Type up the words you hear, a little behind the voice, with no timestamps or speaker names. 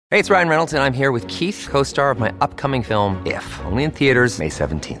Hey, it's Ryan Reynolds, and I'm here with Keith, co-star of my upcoming film, If, only in theaters May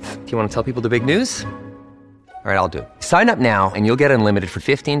 17th. Do you want to tell people the big news? All right, I'll do it. Sign up now and you'll get unlimited for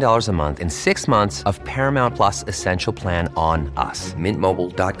 $15 a month and 6 months of Paramount Plus Essential Plan on us.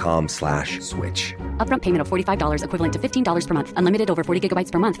 MintMobile.com/switch. Upfront payment of $45 equivalent to $15 per month. Unlimited over 40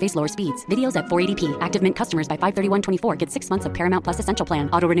 gigabytes per month. Face lower speeds. Videos at 480p. Active Mint customers by 531.24 get 6 months of Paramount Plus Essential Plan.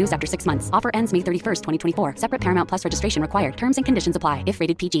 Auto renews after 6 months. Offer ends May 31st, 2024. Separate Paramount Plus registration required. Terms and conditions apply if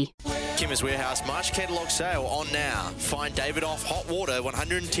rated PG. Chemist Warehouse March catalogue sale on now. Find David off hot water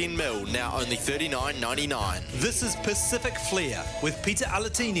 110ml, now only $39.99. This is Pacific Flair with Peter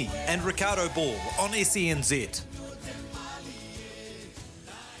Alatini and Ricardo Ball on SENZ.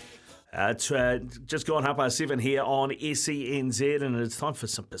 It's just gone 7:30 here on SENZ, and it's time for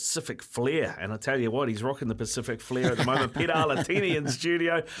some Pacific Flair. And I tell you what, he's rocking the Pacific Flair at the moment. Peter Alatini in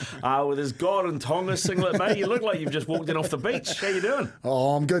studio with his God and Tonga singlet, mate. You look like you've just walked in off the beach. How you doing?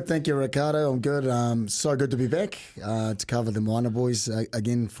 Oh, I'm good, thank you, Ricardo. I'm good. So good to be back to cover the Moana boys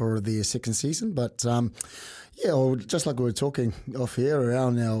again for the second season. But yeah, well, just like we were talking off here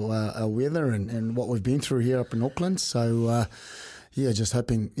around our weather and what we've been through here up in Auckland. So yeah, just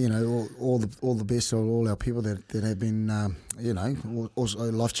hoping, all the best to all our people that have been,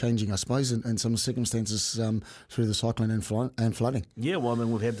 also life-changing, I suppose, in some circumstances through the cyclone and flooding. Yeah, well, I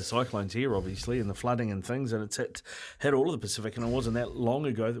mean, we've had the cyclones here, obviously, and the flooding and things, and it's hit all of the Pacific, and it wasn't that long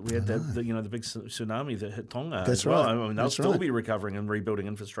ago that we had the big tsunami that hit Tonga. That's right. I mean, they'll still be recovering and rebuilding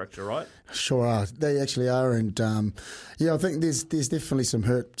infrastructure, right? Sure are. They actually are, and I think there's definitely some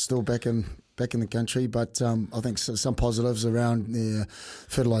hurt still back in the country, but I think some positives around the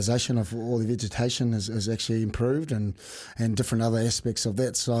fertilisation of all the vegetation has actually improved and different other aspects of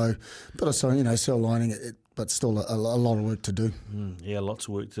that. So, but also, still aligning it, but still a lot of work to do. Yeah, lots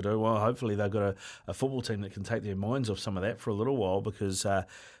of work to do. Well, hopefully they've got a football team that can take their minds off some of that for a little while, because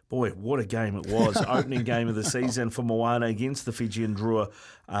boy, what a game it was. Opening game of the season for Moana against the Fijian Drua.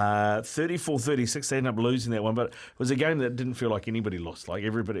 34-36, they ended up losing that one, but it was a game that didn't feel like anybody lost. Like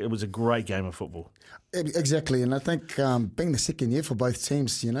everybody, it was a great game of football. Exactly, and I think being the second year for both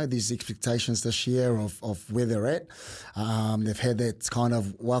teams, these expectations this year of where they're at. They've had that kind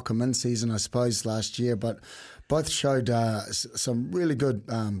of welcome in season, I suppose, last year, but both showed some really good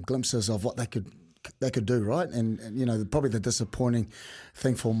glimpses of what they could do, right? And probably the disappointing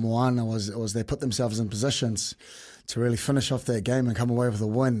thing for Moana was they put themselves in positions to really finish off that game and come away with a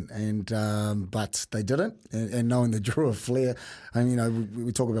win, and but they didn't. And knowing the Drua Flair, and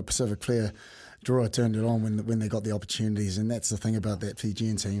we talk about Pacific Flair, Drua turned it on when they got the opportunities, and that's the thing about that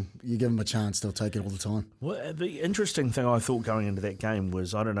Fijian team. You give them a chance, they'll take it all the time. Well, the interesting thing I thought going into that game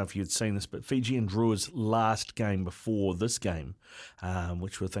was, I don't know if you'd seen this, but Fijian Drua's last game before this game,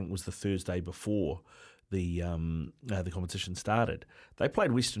 which I think was the Thursday before the competition started, they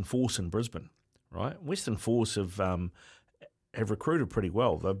played Western Force in Brisbane, right? Western Force have recruited pretty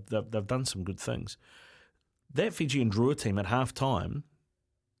well. They've done some good things. That Fijian Drua team at half-time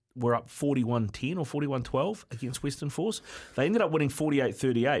were up 41-10 or 41-12 against Western Force. They ended up winning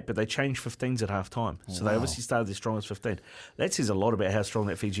 48-38, but they changed 15s at half-time. So They obviously started their strongest 15. That says a lot about how strong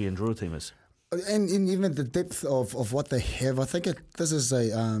that Fijian Drua team is. And even the depth of what they have, I think this is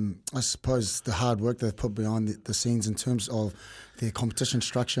I suppose, the hard work they've put behind the scenes in terms of their competition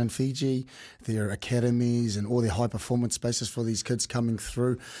structure in Fiji, their academies and all their high performance spaces for these kids coming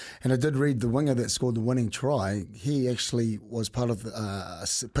through. And I did read the winger that scored the winning try. He actually was part of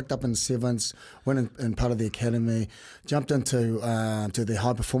picked up in sevens, went in part of the academy, jumped into to their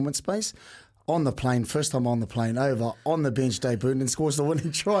high performance space. On the plane, first time on the plane over, on the bench debuted and scores the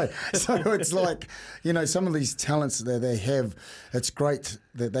winning try. So it's like, some of these talents that they have, it's great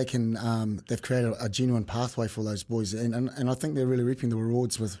that they can, they've created a genuine pathway for those boys. And I think they're really reaping the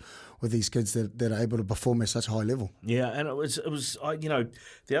rewards with these kids that are able to perform at such a high level. Yeah, and it was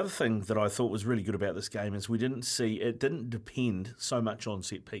the other thing that I thought was really good about this game is it didn't depend so much on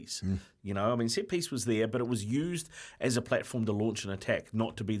set piece. Set piece was there, but it was used as a platform to launch an attack,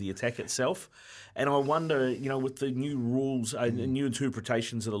 not to be the attack itself. And I wonder, with the new rules, new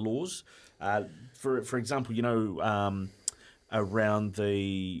interpretations of the laws, for example, around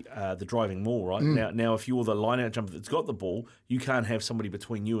the driving maul, right? Now, if you're the line-out jumper that's got the ball, you can't have somebody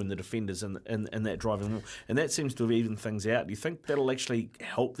between you and the defenders in that driving maul. And that seems to have evened things out. Do you think that'll actually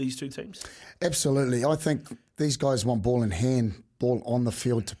help these two teams? Absolutely. I think these guys want ball in hand, ball on the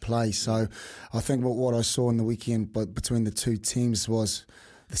field to play. So I think what I saw in the weekend between the two teams was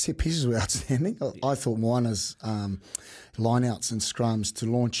the set pieces were outstanding. I thought Moana's line-outs and scrums to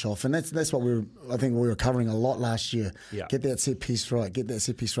launch off, and that's what we were covering a lot last year. Yeah. Get that set piece right,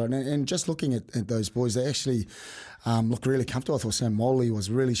 and just looking at those boys, they actually looked really comfortable. I thought Sam Moley was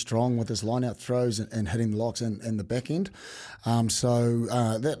really strong with his line-out throws and hitting the locks in the back end. So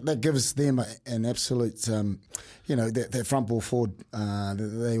that gives them an absolute, that front ball forward,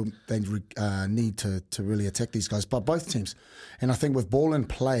 they need to really attack these guys, but both teams. And I think with ball in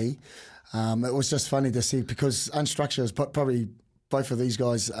play, it was just funny to see because unstructured is probably both of these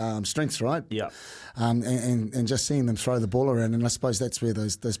guys' strengths, right? Yeah. And just seeing them throw the ball around, and I suppose that's where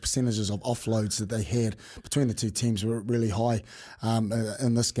those percentages of offloads that they had between the two teams were really high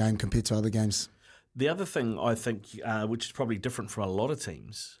in this game compared to other games. The other thing I think, which is probably different from a lot of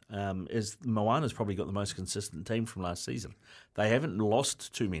teams, is Moana's probably got the most consistent team from last season. They haven't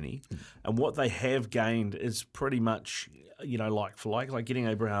lost too many, and what they have gained is pretty much, like for like getting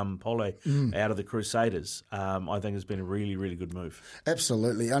Abraham Pole out of the Crusaders. I think has been a really, really good move.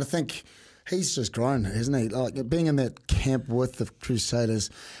 Absolutely, and I think he's just grown, hasn't he? Like being in that camp with the Crusaders,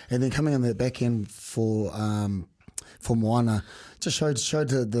 and then coming in that back end for Moana, just showed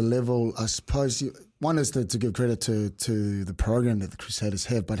the level. I suppose one is to give credit to the program that the Crusaders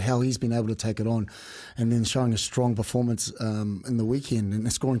have, but how he's been able to take it on, and then showing a strong performance in the weekend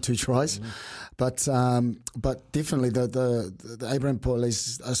and scoring 2 tries. But definitely the Abraham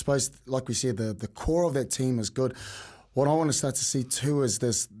Poles, I suppose, like we said, the core of that team is good. What I want to start to see too is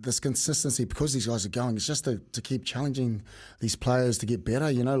this consistency because these guys are going. It's just to keep challenging these players to get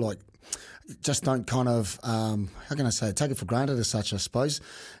better. Just don't kind of, how can I say it, take it for granted as such, I suppose,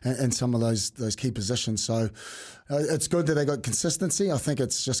 in some of those key positions. So it's good that they got consistency. I think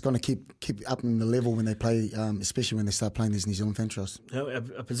it's just going to keep up in the level when they play, especially when they start playing these New Zealand Fantaros.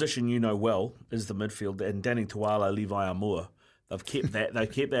 A position well is the midfield, and Danny Tuala, Levi Amua. They've kept that.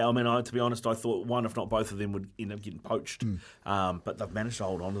 I mean, to be honest, I thought one, if not both of them, would end up getting poached. But they've managed to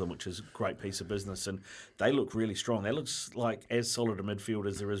hold on to them, which is a great piece of business. And they look really strong. That looks like as solid a midfield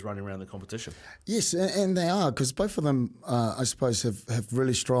as there is running around the competition. Yes, and they are, because both of them, I suppose, have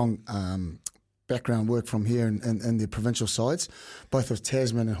really strong background work from here in their provincial sides, both of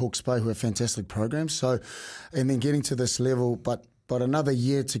Tasman and Hawke's Bay, who have fantastic programs. So, and then getting to this level, but another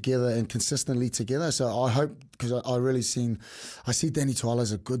year together and consistently together. So I hope, because I see Danny Tuala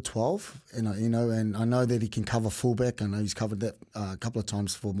as a good 12, and I know that he can cover fullback. I know he's covered that a couple of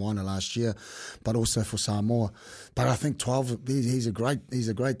times for Moana last year, but also for Samoa. But I think 12, he's a great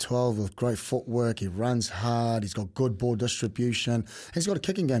 12 with great footwork. He runs hard. He's got good ball distribution. He's got a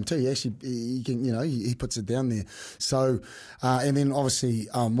kicking game too. He can, he puts it down there. So, and then obviously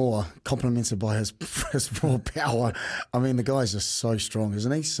more complemented by his raw power. I mean, the guy's just so strong,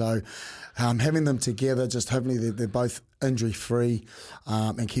 isn't he? So having them together, just hopefully they're both injury-free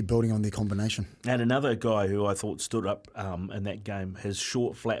and keep building on their combination. And another guy who I thought stood up in that game, his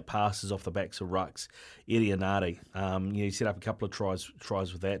short, flat passes off the backs of rucks, Eddie Inardi. He set up a couple of tries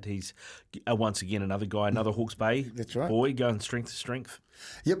with that. He's, once again, another guy, another Hawke's Bay boy, going strength to strength.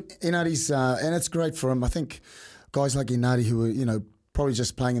 Yep, Inardi's, and it's great for him. I think guys like Inardi who were, probably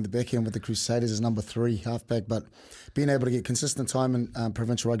just playing in the back end with the Crusaders as number 3 halfback, but being able to get consistent time in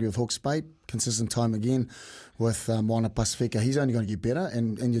provincial rugby with Hawke's Bay, consistent time again with Moana Pacifica, he's only going to get better,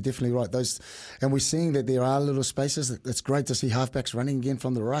 and you're definitely right. And we're seeing that there are little spaces. It's great to see halfbacks running again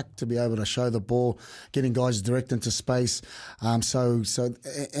from the ruck to be able to show the ball, getting guys direct into space. So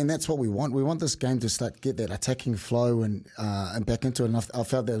and that's what we want. We want this game to get that attacking flow and back into it. And I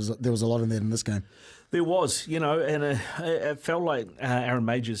felt there was a lot of that in this game. There was, and it felt like Aaron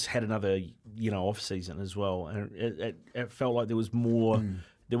Majors had another, off season as well, and it felt like there was more,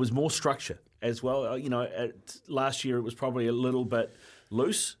 structure as well. Last year it was probably a little bit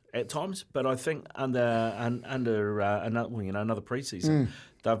loose at times, but I think under another preseason,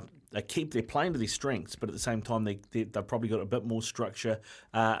 they're playing to their strengths, but at the same time they've probably got a bit more structure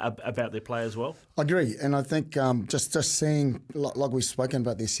about their play as well. I agree, and I think just seeing, like we've spoken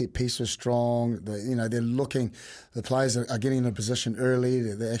about, their set piece was strong. They're looking, the players are getting in a position early.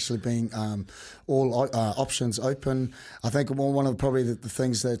 They're actually being all options open. I think one of probably the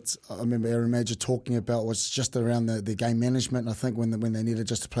things that I remember Aaron Major talking about was just around the game management. I think when they needed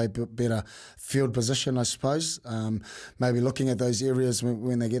just to play better field position, I suppose, maybe looking at those areas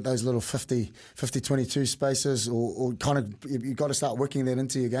when they get those little 50-22 spaces, or kind of, you've got to start working that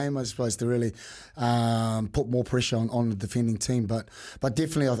into your game, I suppose, to really put more pressure on the defending team. But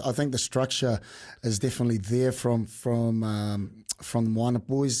definitely, I think the structure is definitely there from the Moana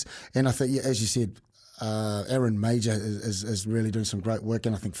boys, and I think, as you said, Aaron Major is really doing some great work,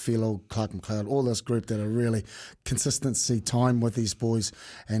 and I think Philo, Clark McLeod, all this group that are really consistency time with these boys,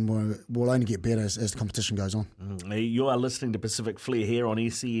 and we'll only get better as the competition goes on. You are listening to Pacific Flair here on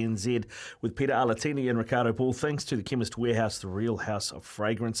SENZ with Peter Alatini and Ricardo Ball. Thanks to the Chemist Warehouse, the real house of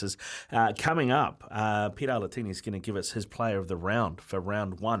fragrances. Coming up, Peter Alatini is going to give us his player of the round for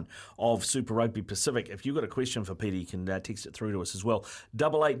round 1 of Super Rugby Pacific. If you've got a question for Peter, you can text it through to us as well.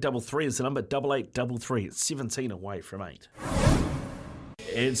 8833 is the number, 8833. It's 17 away from 8.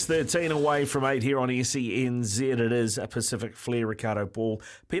 It's 13 away from 8 here on SENZ. It is a Pacific Flair. Ricardo Ball.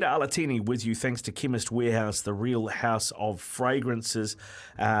 Peter Alatini with you, thanks to Chemist Warehouse, the real house of fragrances.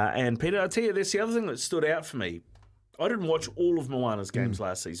 And Peter, I'll tell you, that's the other thing that stood out for me. I didn't watch all of Moana's games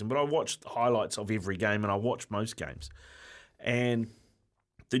last season, but I watched highlights of every game, and I watched most games. And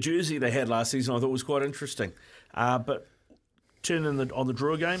the jersey they had last season I thought was quite interesting. But turning on the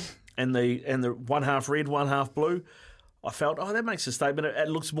Drua game, and the one half red, one half blue, I felt, that makes a statement. It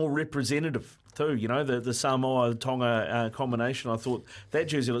looks more representative too, the Samoa-Tonga combination. I thought that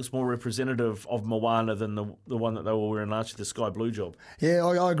jersey looks more representative of Moana than the one that they were wearing last year, the sky blue job. Yeah,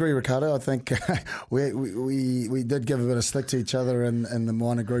 I agree, Ricardo. I think we did give a bit of slick to each other in the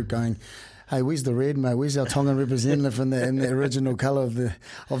Moana group, going, hey, where's the red, mate? Where's our Tongan representative in the original colour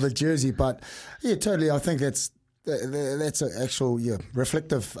of the jersey? But yeah, totally. I think that's an actual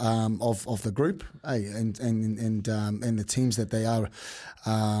reflective of the group, and the teams that they are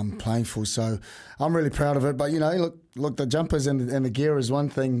playing for. So I'm really proud of it. But look, the jumpers and the gear is one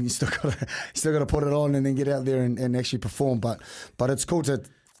thing. You still got to put it on and then get out there and actually perform. But it's cool that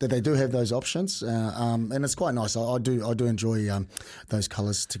they do have those options, and it's quite nice. I do enjoy those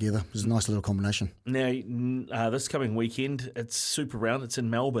colours together. It's a nice little combination. Now, this coming weekend, it's Super Round. It's in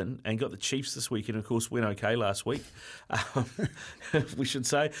Melbourne, and got the Chiefs this weekend. Of course, went okay last week, we should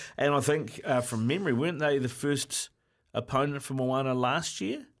say. And I think, from memory, weren't they the first opponent for Moana last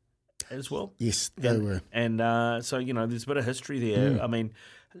year as well? Yes, they were. And so, there's a bit of history there. I mean,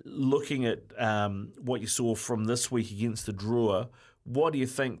 looking at what you saw from this week against the Drua, what do you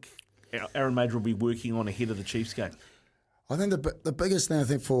think Aaron Major will be working on ahead of the Chiefs game? I think the biggest thing, I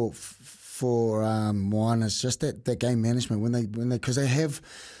think, for Moana is just that game management because they have,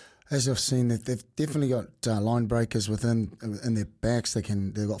 as I've seen, they've definitely got line breakers in their backs.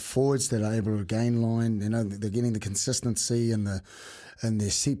 They've got forwards that are able to gain line. They're getting the consistency and their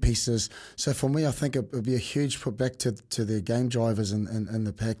set pieces. So for me, I think it would be a huge put back to their game drivers in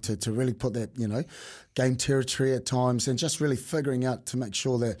the pack to really put that game territory at times, and just really figuring out to make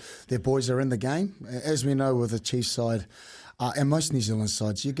sure that their boys are in the game. As we know with the Chiefs side, and most New Zealand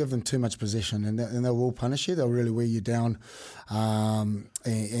sides, you give them too much possession and they will punish you. They'll really wear you down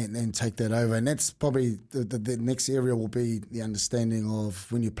and take that over. And that's probably the next area will be the understanding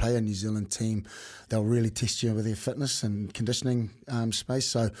of when you play a New Zealand team, they'll really test you with their fitness and conditioning space.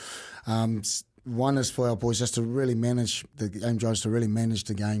 So one is for our boys just to really manage the game drives, to really manage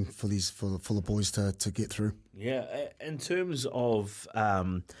the game for the boys to get through. Yeah, in terms of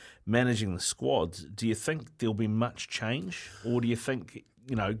managing the squad, do you think there'll be much change, or do you think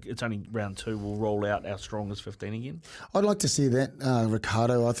it's only round 2, we'll roll out our strongest 15 again? I'd like to see that,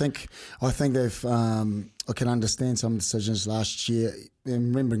 Ricardo. I think they've. I can understand some decisions last year.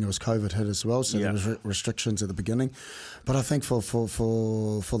 Remembering it was COVID hit as well, so there was restrictions at the beginning. But I think for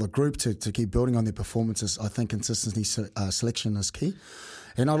the group to keep building on their performances, I think consistency selection is key.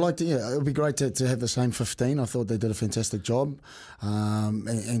 And I'd like to, it would be great to have the same 15. I thought they did a fantastic job,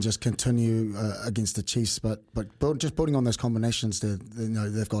 and just continue against the Chiefs. But just building on those combinations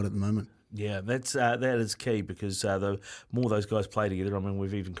they've got at the moment. Yeah, that is key, because the more those guys play together, I mean,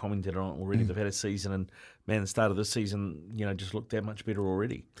 we've even commented on it already. They've had a season, and man, the start of this season, just looked that much better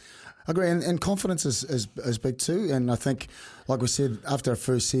already. I agree, and confidence is big too. And I think, like we said, after a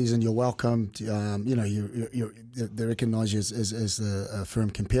first season, you're welcomed. They recognise you as a firm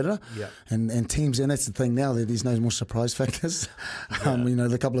competitor. Yeah. And teams, and that's the thing now, that there's no more surprise factors. Yeah.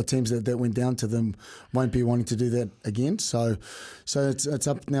 The couple of teams that went down to them won't be wanting to do that again. So it's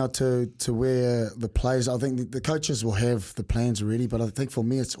up now to where the players. I think the coaches will have the plans ready, but I think for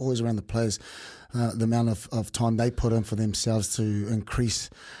me, it's always around the players. The amount of time they put in for themselves to increase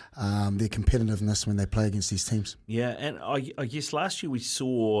their competitiveness when they play against these teams. Yeah, and I guess last year we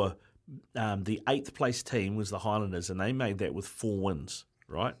saw the 8th place team was the Highlanders, and they made that with 4 wins,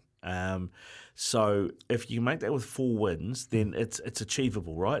 right? So if you make that with 4 wins, then it's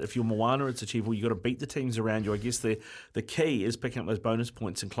achievable, right? If you're Moana, it's achievable. You've got to beat the teams around you. I guess the key is picking up those bonus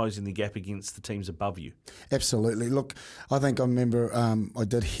points and closing the gap against the teams above you. Absolutely. Look, I think I remember I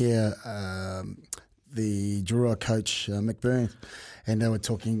did hear the Drua coach, Mick Burns, and they were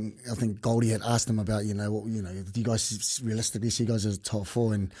talking. I think Goldie had asked him about, do you guys realistically see you guys as top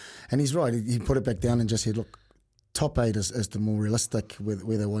 4? And he's right. He put it back down and just said, look, top 8 is the more realistic where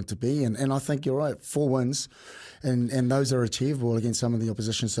they want to be. And I think you're right, 4 wins, and those are achievable against some of the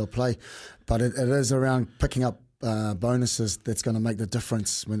oppositions they'll play. But it is around picking up bonuses that's going to make the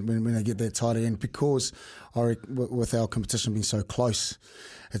difference when they get that tighter end, because with our competition being so close,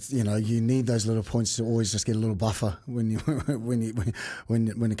 it's, you need those little points to always just get a little buffer when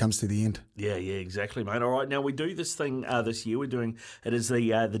it comes to the end. Yeah, exactly, mate. All right, now we do this thing this year. We're doing it is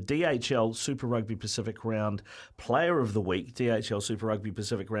the DHL Super Rugby Pacific Round Player of the Week. DHL Super Rugby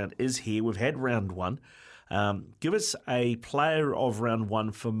Pacific Round is here. We've had round 1. Give us a player of round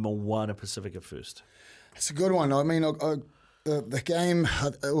 1 for Moana Pacifica first. It's a good one. I mean, the game,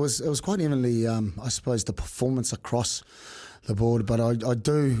 it was quite evenly, I suppose, the performance across the board. But I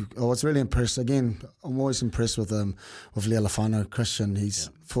was really impressed. Again, I'm always impressed with Lealafano Christian. He's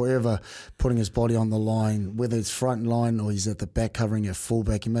forever putting his body on the line, whether it's front line or he's at the back covering at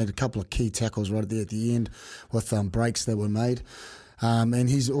fullback. He made a couple of key tackles right there at the end with breaks that were made. And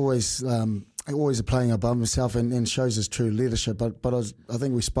he's always playing above himself and shows his true leadership. But I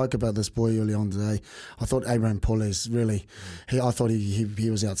think we spoke about this boy early on today. I thought Abraham Poles really, I thought he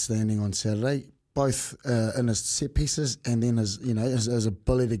was outstanding on Saturday, both in his set pieces and then his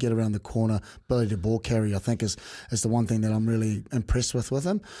ability to get around the corner, ability to ball carry. I think is the one thing that I'm really impressed with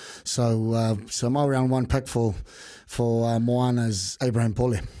him. So my round 1 pick for Moana is Abraham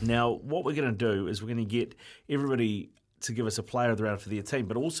Pole. Now, what we're going to do is we're going to get everybody to give us a player of the round for their team,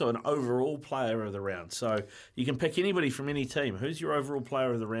 but also an overall player of the round. So you can pick anybody from any team. Who's your overall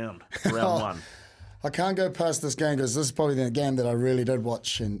player of the round for round 1? I can't go past this game because this is probably the game that I really did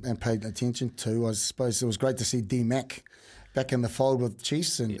watch and paid attention to. I suppose it was great to see D-Mac back in the fold with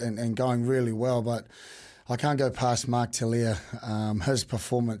Chiefs and going really well, but I can't go past Mark Talia. His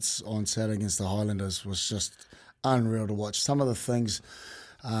performance on Saturday against the Highlanders was just unreal to watch. Some of the things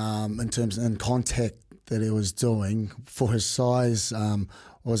in contact that he was doing for his size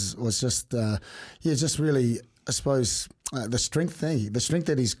was just really, I suppose, the strength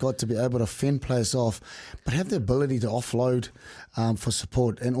that he's got to be able to fend players off, but have the ability to offload for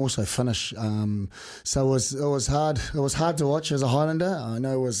support and also finish. So it was hard. It was hard to watch as a Highlander. I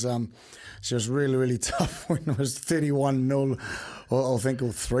know it was. She was really, really tough when it was 31-0, or I think,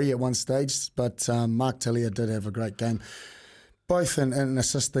 or 3 at one stage. But Mark Talia did have a great game, both in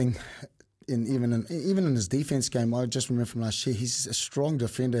assisting. Even in his defence game, I just remember from last year, he's a strong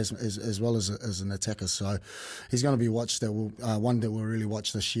defender as well as an attacker. So he's going to be one that we'll really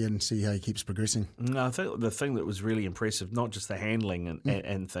watch this year and see how he keeps progressing. No, I think the thing that was really impressive, not just the handling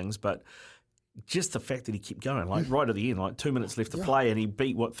and things, but just the fact that he kept going, like right at the end, 2 minutes left to play, and he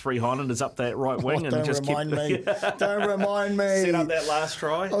beat 3 Highlanders up that right wing, and just Don't remind me. Set up that last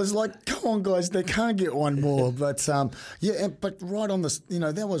try. I was like, come on, guys, they can't get one more. But but right on this,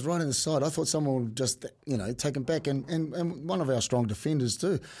 that was right on the side. I thought someone would just, take him back, and one of our strong defenders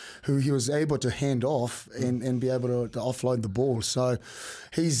too, who he was able to hand off and be able to offload the ball. So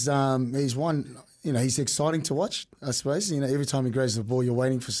he's one. He's exciting to watch, I suppose. Every time he grabs the ball, you're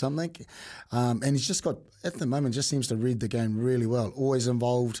waiting for something. And he's just got, at the moment, just seems to read the game really well. Always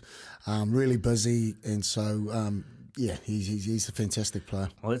involved, really busy. And so, he's a fantastic player.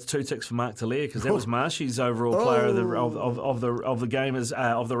 Well, that's 2 ticks for Mark Talia, because that was Marshy's overall player of the game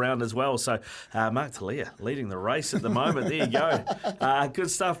of the round as well. So Mark Talia leading the race at the moment. There you go. Good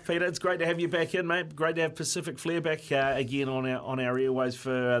stuff, Peter. It's great to have you back in, mate. Great to have Pacific Flair back again on our airways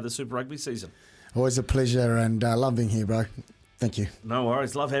for the Super Rugby season. Always a pleasure, and love being here, bro. Thank you. No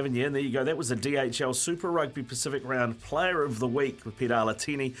worries. Love having you. And there you go. That was the DHL Super Rugby Pacific Round Player of the Week with Peter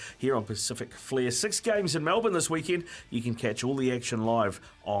Alatini here on Pacific Flair. 6 games in Melbourne this weekend. You can catch all the action live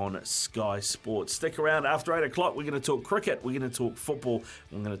on Sky Sports. Stick around. After 8 o'clock, we're going to talk cricket. We're going to talk football.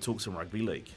 We're going to talk some rugby league.